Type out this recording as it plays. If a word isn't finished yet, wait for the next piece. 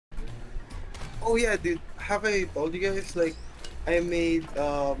Oh yeah, dude. Have I told you guys like I made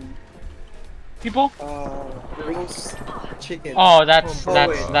People? roast chicken. Oh, Oh wait, that's is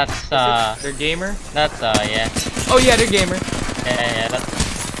it? They're gamer? that's yeah. Oh yeah, they're gamer.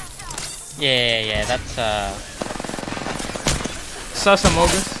 Yeah, that's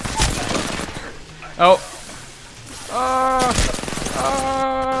Sasamogus. Oh. Ah.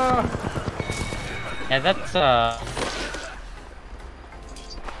 Ah. yeah, that's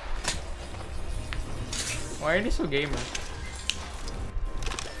Why are they so gamer?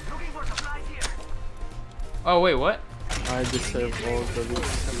 Oh wait, what? I deserve all the loot.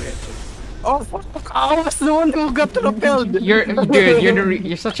 Oh fuck! I was the one who got repelled. You're dude.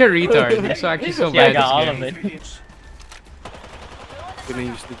 You're such a retard. You're so actually so yeah, I bad. got all At of this game. it. Gonna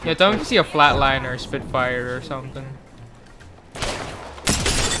use the Yeah, tell me if you see a flatline or a spitfire or something.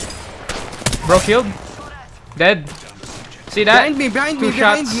 Bro killed. Dead. See that? behind me, behind Two me,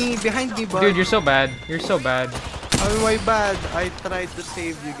 behind shots. me, behind me, bud. Dude, you're so bad. You're so bad. Oh my bad. I tried to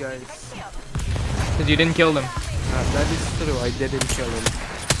save you guys. Cause you didn't kill them. That is true. I didn't kill him.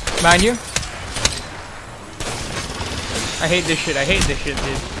 Man, you. I hate this shit. I hate this shit,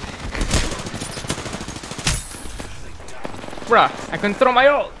 dude. Bruh, I couldn't throw my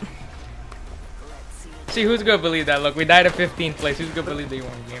ult. See, who's gonna believe that? Look, we died at 15th place. Who's gonna believe they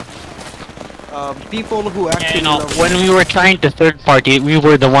won the game? People who Yeah, actually you know, love when we were trying to third party, we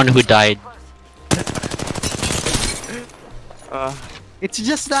were the one who died. it's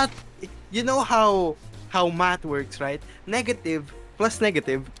just that you know how math works, right? Negative plus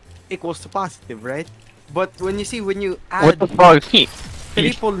negative equals to positive, right? But when you What add the fuck?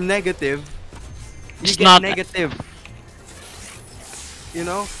 triple negative, you It's get not- negative. You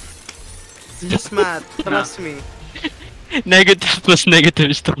know? It's just math. Trust me. Negative plus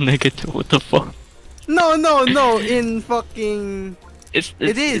negative is still negative. What the fuck? No, in fucking it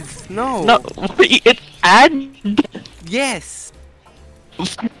is. No. No, it's add. Yes.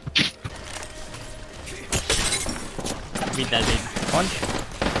 Beat that dude. Punch.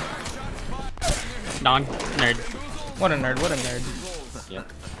 Dog. Nerd. What a nerd. What a nerd. Yeah.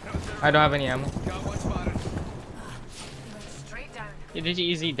 I don't have any ammo. Did you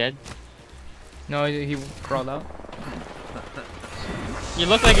easy dead? No, he crawled out. You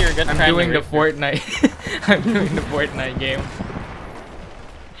look like you're a good I'm friend. doing the Fortnite. I'm doing the Fortnite game.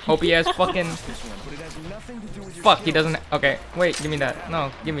 Hope he has fucking. Fuck, he doesn't. Okay, wait, give me that. No,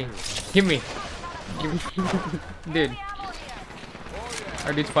 give me. Give me. Dude.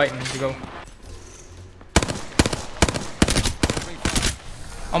 Our dude's fighting. Let's go.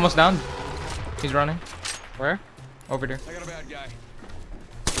 Almost down. He's running. Where? Over there. I got a bad guy.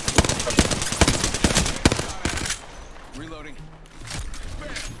 Reloading.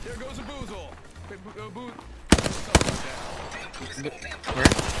 There goes a boozle. Where?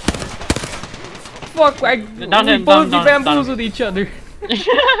 Fuck! Down We him, both down him. bamboozled each other.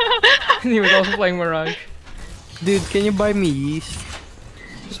 And he was also playing Mirage. Dude, can you buy me yeast?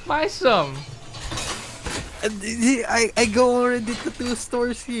 Just buy some. I go already to 2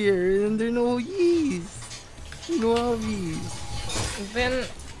 stores here and there are no yeast. No yeast. Then,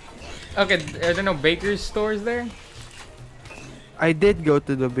 okay, are there no baker's stores there? I did go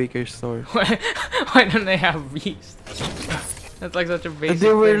to the baker store. Why don't they have yeast? That's like such a basic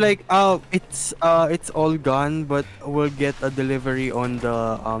They were thing. like, it's all gone, but we'll get a delivery on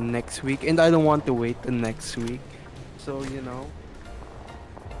the next week, and I don't want to wait the next week. So you know.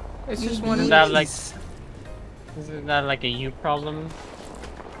 It's just one of That these. like- Isn't that like a you problem?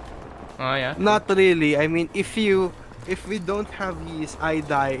 Oh yeah. Not really. I mean, if we don't have yeast, I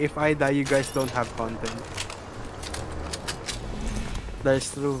die. If I die, you guys don't have content.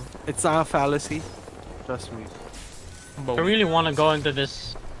 That's true. It's not a fallacy. Trust me. Both. I really want to go into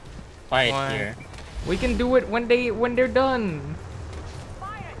this fight Why? here. We can do it when they're done.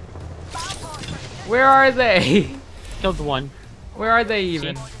 Where are they? Killed one. Where are they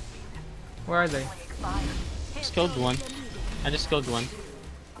even? Where are they? Just killed one. I just killed one.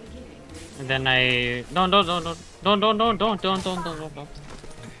 And then I don't.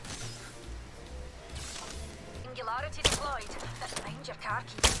 Singularity deployed. Mind your car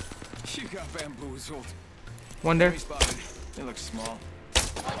keys. You got bamboozled. One there. Enemy spotted. They look small.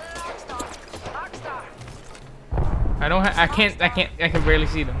 Rockstar. I can barely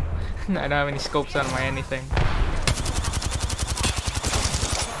see them. I don't have any scopes on my anything.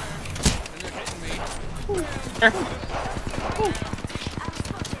 There.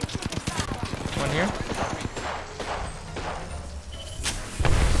 One here.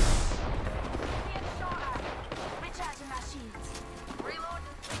 Recharging my shields.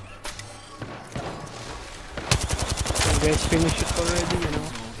 Reloading. You guys finish it already, you know.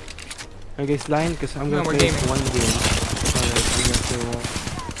 Are you guys lying? Because I'm No, gonna we're play gaming. one game. Alright, we got to.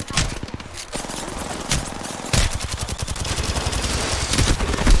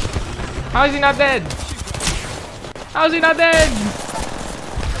 How is he not dead? How is he not dead?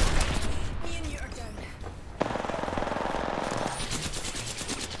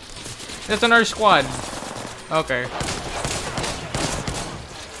 That's another squad. Okay.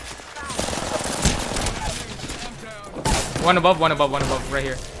 One above, right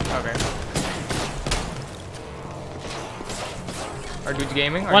here. Okay. Are dudes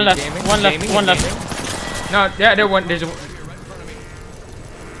gaming? Are One dudes left, gaming? one left, Gaming? one left. Gaming? No, yeah, there's a...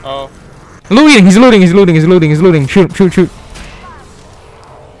 Oh. Looting! He's looting! Shoot!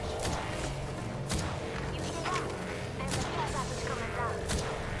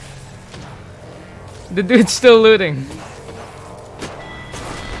 The dude's still looting.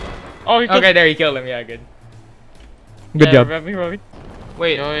 Oh, he Okay, there, he killed him. Yeah, good. Good job. Revive me.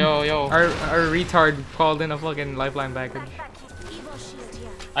 Wait, Yo. our retard called in a fucking lifeline package.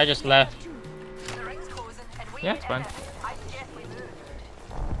 I just left. The ring's closing and we Yeah, ain't it's fine. in it. I suggest we move.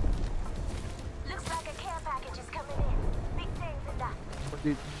 Looks like a care package is coming in. Big things in that.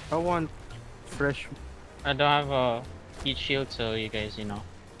 Dude, I want fresh. I don't have a heat shield, so you guys, you know.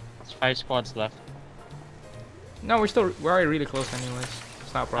 It's 5 squads left. No, we're already really close anyways.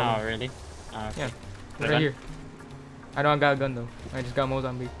 It's not a Oh, problem. really? Okay. Yeah. The Right gun? here. I don't got a gun though. I just got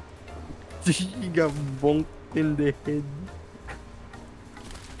Mozambique. He got bonked in the head.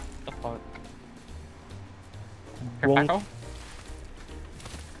 What the fuck? Bonk. Kerpako?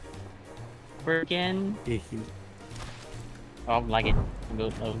 Freaking. Oh, I'm lagging a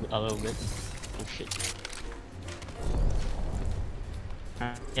little bit. Oh shit.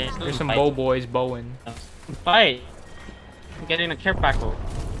 Yeah, There's some bow boys bowing. Fight! I'm getting a care packle.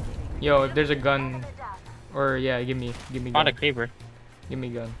 Yo, if there's a gun, or yeah, give me Found a gun. cleaver. Give me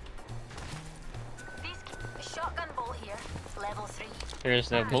gun. A shotgun bolt here. Level 3. There's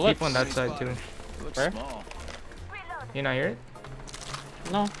the There's bullets. people on that side too. Looks Where? small. Reload. You not hear it?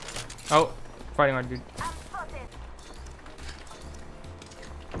 No. Oh, fighting hard, dude. I'm spotted.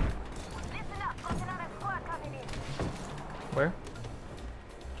 Listen up. Got another squad coming in. Where?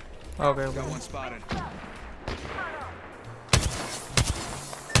 Oh, okay, Got okay. one spotted. Follow.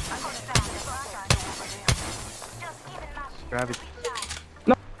 I'm gonna find the squad over there. Just giving my shield Grab it. a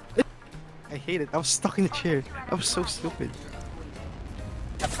No! I hate it. I was stuck in the chair. I was so stupid.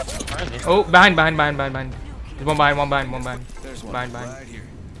 Where are they? Oh, behind. There's one behind. There's one Behind. right here.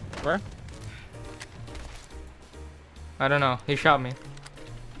 Where? I don't know. He shot me.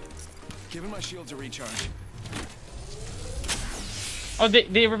 Giving my shields a recharge. Oh,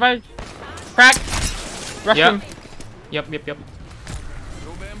 they revived. Crack! Rush Yep. him. Yep.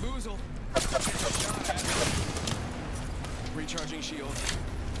 Little bamboozle. Recharging shield.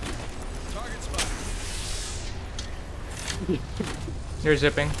 Target spotted. They're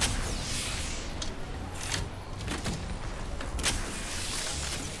zipping.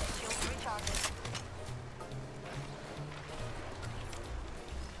 shield recharges.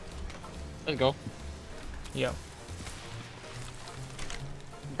 Let's go. Yep.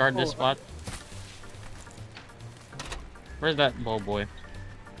 Guard this spot. Where's that bow boy?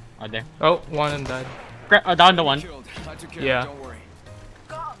 Oh, there. Oh, one of them died. Down to one. Killed. I took care Yeah. of it, don't worry.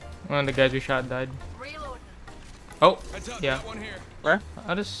 Got him. One of the guys we shot died. Reloading. Oh, Heads up, yeah. got one here. Where?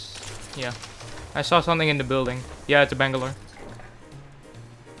 I just... Yeah. I saw something in the building. Yeah, it's a Bangalore.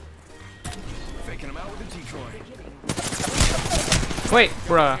 Faking him out with a decoy. Wait,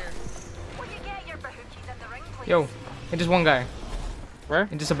 bruh. Would you get your bahookies at the ring, please? Yo, it's just one guy. Where?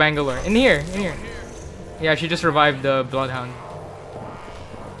 It's just a Bangalore. In here. Yeah, she just revived the Bloodhound.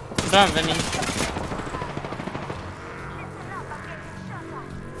 Don't have any.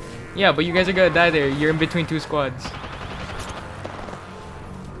 Yeah, but you guys are gonna die there. You're in between two squads.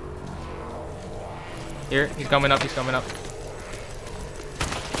 Here, he's coming up.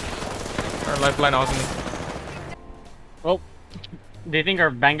 Our lifeline awesome. Oh. Do you think our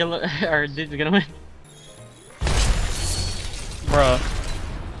Bangalore our dude's gonna win? Bruh.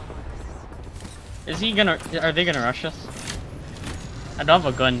 Is he gonna are they gonna rush us? I don't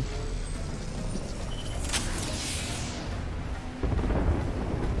have a gun.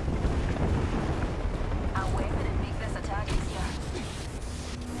 I'll wait and make this attack easier.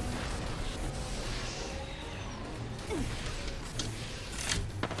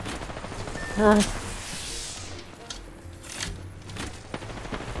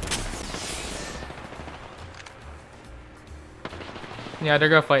 Yeah, they're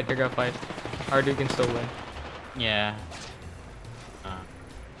gonna fight. Our dude can still win. Yeah.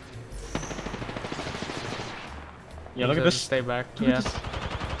 Yeah, look at Just this. Stay back. Look Yeah. at this.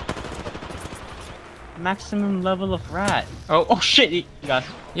 maximum level of rat. Oh, Oh shit! You got.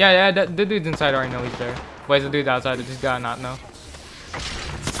 yeah, the dude's inside already know he's there. But the dude's outside, I just gotta not know.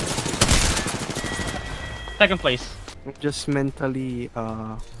 Second place. I'm just mentally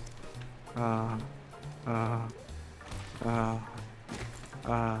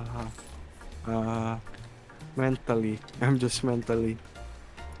mentally. I'm just mentally.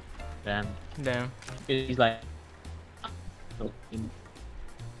 Damn. Damn. He's like.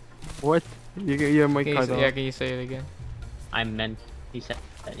 What? You're my Can you cut say, off. yeah, can you say it again? I meant. He said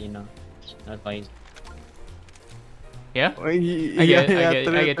that, you know. That's why he's. Yeah? Oh, I get it,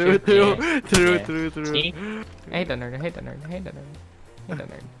 I get you. True, Yeah. true. See? I hate that nerd, I hate that nerd, I hate that nerd. Hate that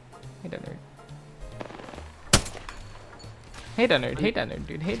nerd. Hate that nerd. Hate that nerd, hate that nerd,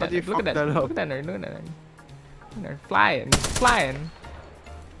 dude. Hate How that do you nerd. Look at fuck that, that look up? at that nerd, look at that nerd. Nerd flying, he's flying.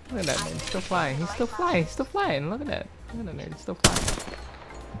 Look at that nerd, he's still flying, he's still flying, he's still flying. Look at that. Look at that nerd, he's still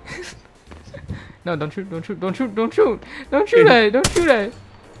flying. No, don't shoot, don't shoot, don't shoot, don't shoot! Don't shoot that, don't shoot that!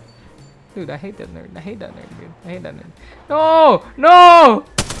 Dude, I hate that nerd, I hate that nerd, dude. I hate that nerd. No! No!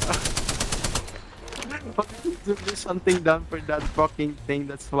 There's something done for that fucking thing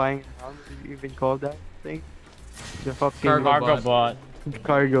that's flying around. What do you even call that thing? The fucking Cargo bot.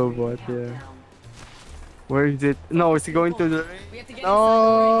 cargo bot, yeah. Where is it? No, it's going to the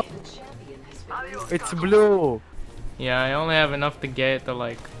no. It's blue. Yeah, I only have enough to get to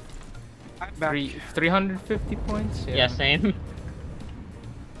like I'm back. 350 points. Yeah, same.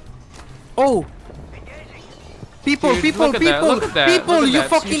 Oh! People, Dude, people, look at that, people, look at that, people! look at You that.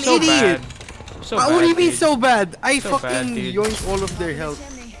 fucking You're so idiot! bad. You're so What bad, do you mean dude. so bad? I So fucking bad, dude. yoinked all of their health.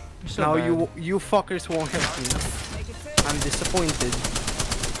 You're so Now bad. you fuckers won't help me. I'm disappointed.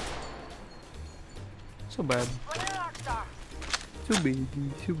 So bad. Too bad,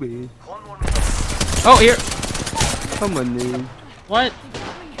 too bad. Oh, here. Come on, dude. What?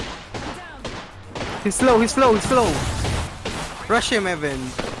 He's slow, he's slow, he's slow. Rush him, Evan.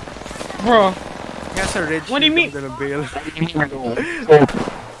 Bro. He has a red What do you shield, mean? I'm gonna bail.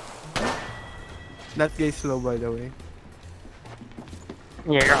 That guy's slow, by the way.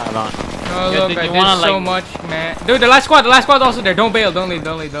 Yeah, hold on. Oh, Yeah, look, did I you did wanna, so like- much, man. Dude, the last squad's also there. Don't bail, don't leave,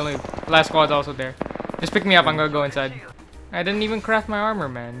 don't leave, don't leave. Last squad's also there. Just pick me up, I'm gonna go inside. I didn't even craft my armor,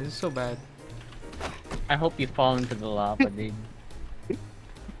 man. This is so bad. I hope you fall into the lava, dude.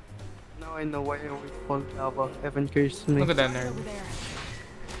 Now I know why I always fall lava. Evan cursed me. Look at that nerd. Over there.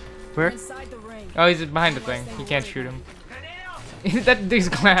 Where? Inside the ring. Oh, he's behind the thing. You can't shoot him. That thing's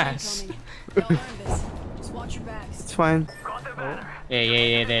glass. They'll learn this. Just watch your backs. It's fine.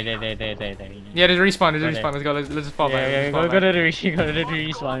 Yeah, there. Yeah, there's a respawn, there's a Okay. respawn. Let's go, let's just fall back. Yeah, let's go fall to back. the respawn, go to the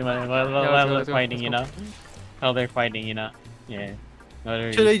respawn while let's they're go, fighting, let's you go. know? While they're fighting, you know? Yeah. Go to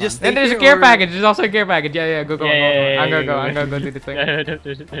the Should I respawn. just Then stay there's a here gear or- package. There's also a gear package. Yeah, go. Yeah, I'm gonna go do the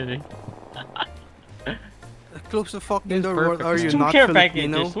thing. Close the fucking This is door. What perfect, are man. you Two not care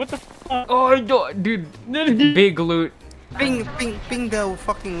Filipino? packages, what the fuck? Oh, dude, big loot. Ping the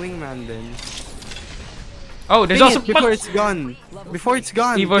fucking wingman then. Oh, there's Ping also it before it's gone. Before it's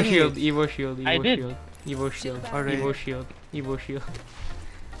gone. Evo ping shield, it. Evo shield, I Evo did. shield, Evo shield, Alright. Evo shield, Evo shield.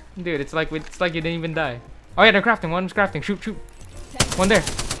 Dude, it's like you didn't even die. Oh yeah, they're crafting. One's crafting. Shoot. One there.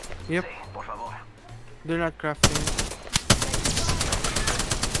 Yep. They're not crafting.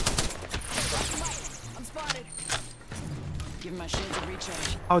 I'm spotted. Give my shields a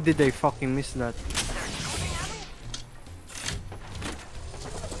recharge. How did they fucking miss that?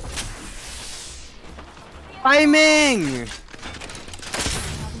 Timing! Nothing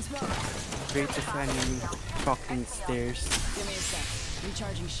smoke. Greatest enemy. Fucking stairs. Give me a sec.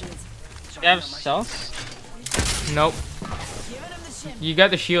 Recharging shields. You have cells? Nope. Giving him the chin. You got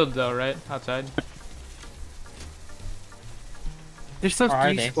the shield though, right? Outside. There's still Or are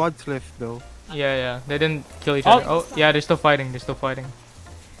 3 they? squads left though. Yeah. They didn't kill each Oh. other. Oh, yeah, they're still fighting.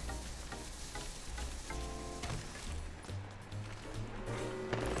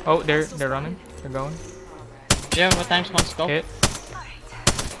 Oh, they're running. They're going. Yeah, what time's one scope? Hit.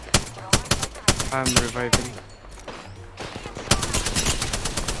 I'm reviving.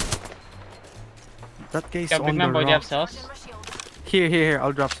 That guy's Yeah, on big the man boy, do you have rock. cells? Here.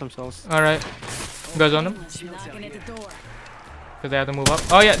 I'll drop some cells. All right. You guys on them? Knocking at the door. Cause they have to move up.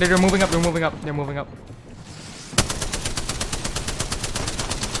 Oh yeah, they're moving up. They're moving up.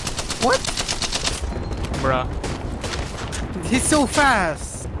 What? Bruh. He's so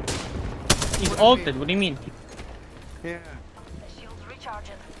fast. He's ulted, what do you mean? Yeah. Shields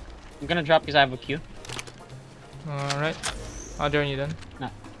recharging. I'm gonna drop because I have a Q. All right. I'll join you then.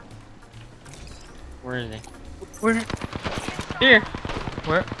 Where is he? Where? Here!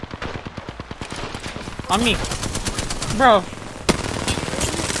 Where? On me! Bro!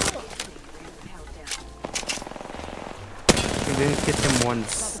 didn't hit him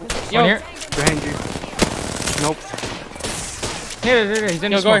once. One here. Behind you. Nope. Here. He's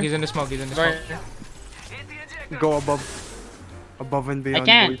in the Yo, smoke. go. He's in the smoke. He's in the Go. smoke. Go above. Above and I beyond.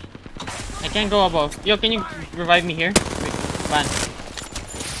 can't. boys. I can't go above. Yo, can you revive me here? Wait, man.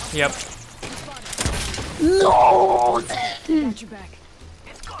 Yep. No! Got your back.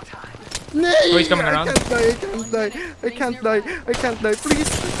 Nay! Oh, he's coming around. I can't die. I can't die. I can't die. Please.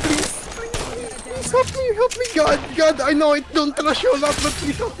 Please help me. Help me. God. I know I don't trust you a lot, but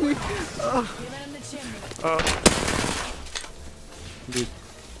please help me. Dude.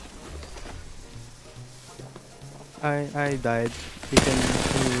 I died.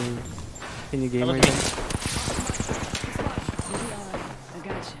 Can you game That was right me. I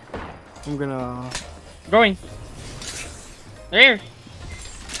got you. I'm gonna. Going. There.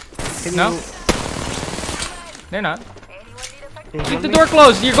 Can No. you- They're not. can you Keep help the me? door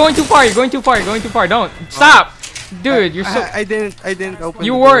closed. You're going too far. You're going too far. Don't stop, dude. You're so. I didn't open.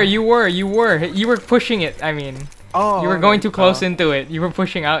 You the were. door. You were pushing it. I mean, Oh. you were going alright. too close into it. You were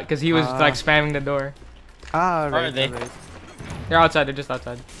pushing out because he was like spamming the door. Right. Where are they? Right. They're outside. They're just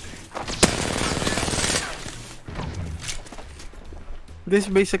outside. This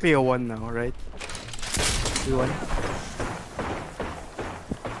is basically a 1 now, right? You won.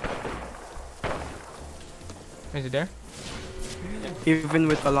 Is it there? Even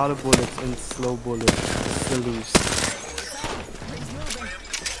with a lot of bullets and slow bullets, still lose.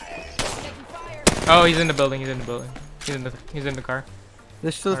 Oh, he's in the building. He's in the car.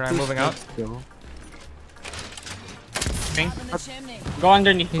 There's still Alright, two moving out. squads still. Thing. In the chimney. Go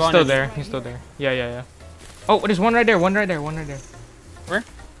underneath. He's go still underneath. there. He's still there. Yeah. Oh, there's one right there. One right there. Where?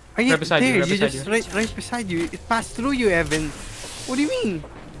 Are you Right beside you, there? right You beside just you. right beside you. It passed through you, Evan. What do you mean?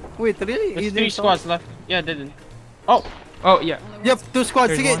 Wait, really? There's You 3 didn't saw- squads left. Yeah, I didn't. Oh, Oh yeah. Yep, 2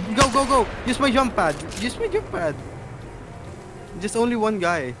 squads. There's Sige, one. go. Use my jump pad. Just only one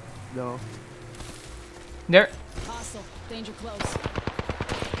guy, though. There. Hostile. Danger close.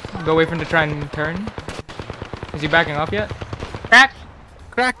 Go away from the try and turn. Is he backing off yet? crack.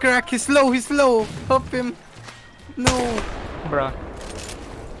 Crack. He's low. Help him. No. Bruh.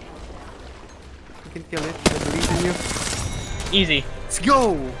 You can kill it. I believe in you. Easy. Let's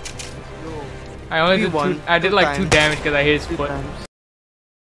go. I only We did won. two, I did Two like 2 times. damage because I hit his Two foot. times.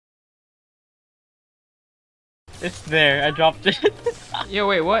 It's there. I dropped it. Yo,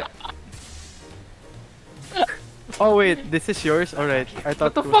 wait, what? Oh wait, this is yours. All right. I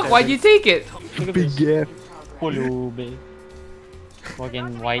thought. What the it was fuck? Why'd you Evan's. take it? Look at Big this. gap. Pulube.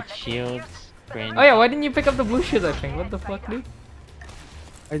 Fucking white shields. Friend. Oh yeah, why didn't you pick up the blue shield? I think. What the fuck, dude?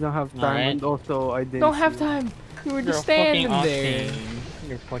 I don't have time, Alright. and also I didn't. Don't have see- time. You were You're just fucking standing there. octane.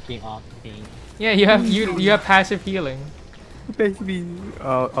 You're fucking octane. Yeah, you have passive healing. Basically.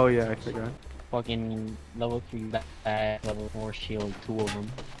 Oh yeah, I forgot. Fucking level 3 back, level 4 shield, 2 of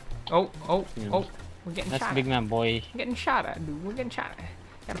them. Oh, Yeah. we're getting That's shot. big man boy. We're getting shot at, dude. We're getting shot at.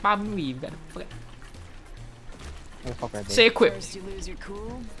 Gotta bob and weave. Gotta Oh, fuck right there. stay equipped. First you lose your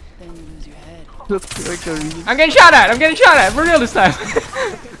cool, then you lose your head. Looks like a really. I'm getting shot at. For real this time.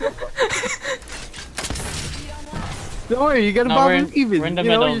 Don't worry, you gotta No, bob we're in- and even. we're in the you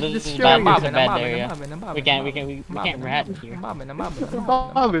know, middle. you're This just is sharing bad. it. This is a bad area. We can't rat here. I'm bobbing.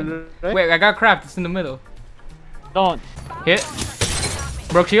 Bobbing, right? Wait, I got craft. It's in the middle. Don't. Hit.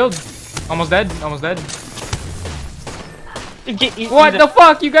 Broke shield. Almost dead. What the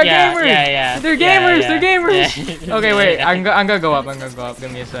fuck? You got Yeah, gamers. yeah. They're Yeah, gamers. yeah. They're gamers. Yeah. Okay, wait. Yeah. I'm gonna go up.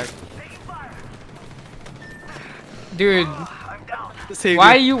 Give me a sec. Dude, Save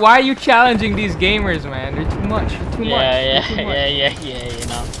why it. are you challenging these gamers, man? They're too much. Yeah, Too much. you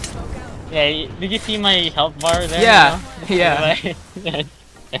know. Yeah, did you see my health bar there? Yeah, You know? yeah.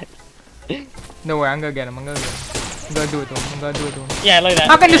 Like- No way, I'm gonna get him. I'm gonna do it to him. yeah, like that.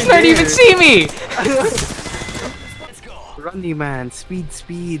 How can this nerd even see me? Runny man,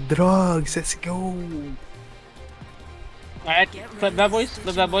 speed, drugs, let's go. Alright, flip that boys.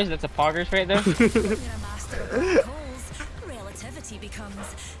 That's a poggers right there. Relativity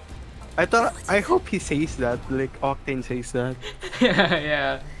becomes I hope he says that, like Octane says that.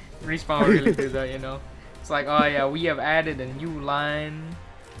 Yeah. Respawn really do that, you know. It's like, oh yeah, we have added a new line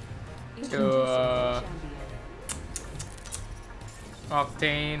to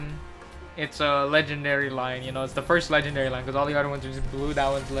Octane. It's a legendary line, you know. It's the first legendary line because all the other ones are just blue. That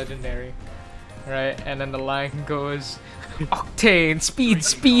one's legendary, right? And then the line goes, Octane,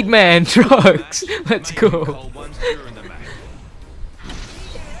 speed, man, drugs. Let's go.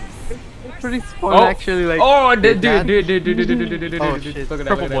 Pretty fun, Oh, actually. Like, oh, your dude. dad- Look Oh, at shit. that. Look at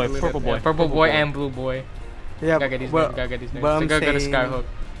Purple that, boy, look at purple that. boy, Yeah, purple purple boy boy. and blue boy. Yeah, Gotta get these but, names. Gotta get these names. but They I'm gotta go to saying, Skyhook.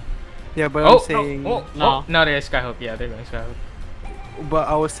 yeah, but Oh, I'm saying, no, they're Skyhook. Yeah, they're going Skyhook. but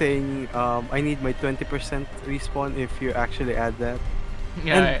I was saying I need my 20% respawn if you actually add that.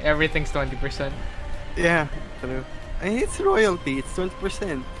 Yeah, everything's 20%. Yeah, true. And it's royalty. It's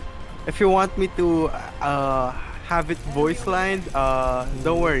 20%. If you want me to have it voice lined,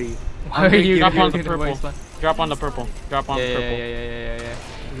 don't worry. Why are you Drop on the giving purple. voice line? Drop on the purple. Drop on Yeah, the yeah, purple. yeah.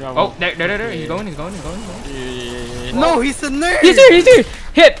 Drop Oh, on- there. He's going. Yeah. No, he's a nerd. He's here.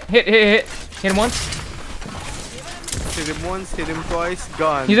 Hit him once. Hit him once, hit him twice,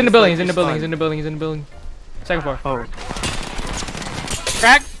 gone. He's in the Just building. like He's in the your building. son. He's in the building. He's in the building. Second floor. Oh,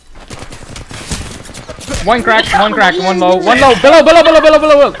 Crack. One crack, one low.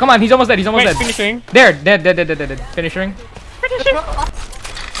 Below. Come on, he's almost dead. Wait, finishing. There, dead. Finishing.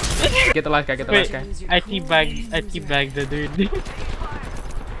 Get the last guy. Wait, I teabag the dude.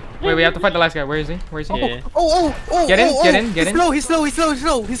 Wait, we have to fight the last guy. Where is he? Yeah. oh! Get in. He's slow.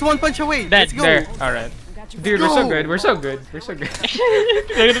 He's one punch away. Dead. Let's go. There. All right. Dude, we're so good. Look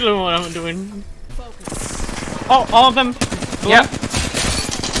at what I'm doing. Oh, all of them. Yeah.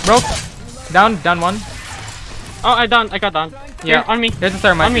 Broke. Down one. Oh, I got down. Yeah. Here, on me. There's a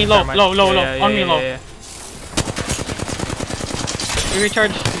thermite. On me, there's a low. thermite. On me, low. Yeah. We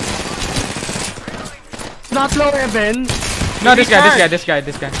recharge. It's not low, Evan. No, this guy.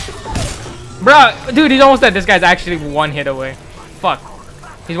 Bruh, dude, he's almost dead. This guy's actually one hit away. Fuck.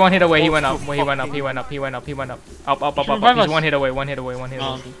 He's one hit away. He went up. Up. Revive He's us. one hit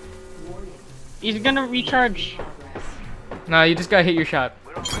away. He's gonna recharge. No, you just gotta hit your shot.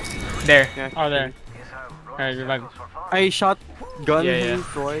 There. Oh, there. Alright, revive. I shot gun Yeah, him yeah.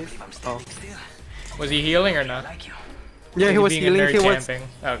 twice. Oh. Was he healing or not? Yeah, he was being a healing. nerd He was camping.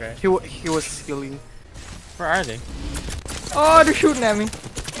 Okay. he was healing. Where are they? Oh, they're shooting at me.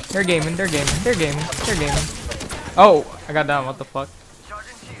 They're gaming. Oh, I got down. What the fuck?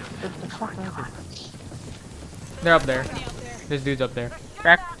 They're up there. This dude's up there.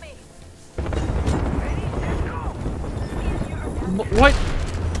 Crack. What?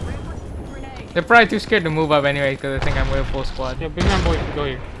 They're probably too scared to move up anyway because they think I'm with full squad. Yeah, bring my boy. Go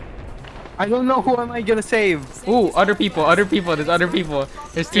here. I don't know who am I gonna save. Ooh, other people. There's other people.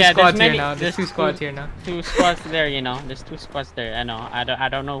 There's two Yeah, squads there's here now. There's two two- squads here now. Two squads there, you know. There's two squads there. I know. I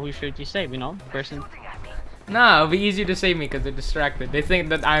don't know who should you save, you know. Person. Nah, it'll be easier to save me because they're distracted. They think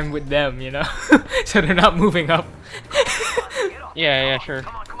that I'm with them, you know? So they're not moving up. Yeah, sure.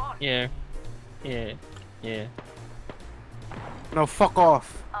 Yeah. No, fuck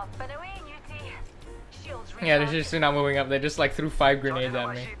off. Up and away, Newty. Shields Yeah, they're recharged. just not moving up. They just like threw 5 grenades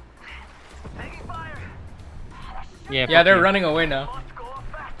at me. Taking fire. Yeah. Yeah, fuck they're you. running away now. Let's go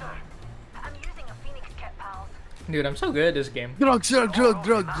faster. I'm using a Phoenix kit, pals. Dude, I'm so good at this game. Drugs.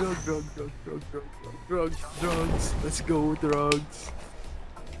 Let's go, drugs.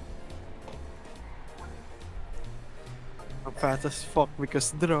 I'm fat as fuck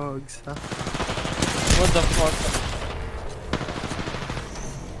because drugs. Huh? What the fuck?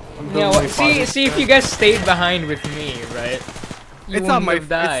 I'm Yeah, doing what, my see father's if you best. guys stayed behind with me, right? You It's not wouldn't my. have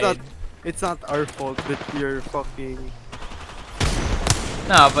died. It's not our fault that you're fucking.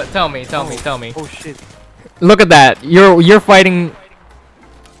 No, but tell me. Oh shit! Look at that. You're fighting.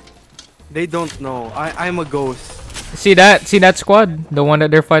 They don't know. I'm a ghost. See that squad? The one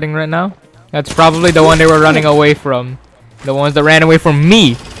that they're fighting right now? That's probably the one they were running away from. The ones that ran away from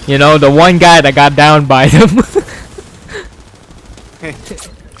me. You know, the one guy that got down by them.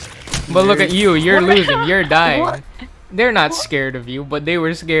 But look at you. You're losing. You're dying. They're not scared of you, but they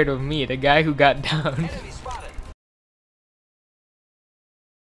were scared of me, the guy who got down.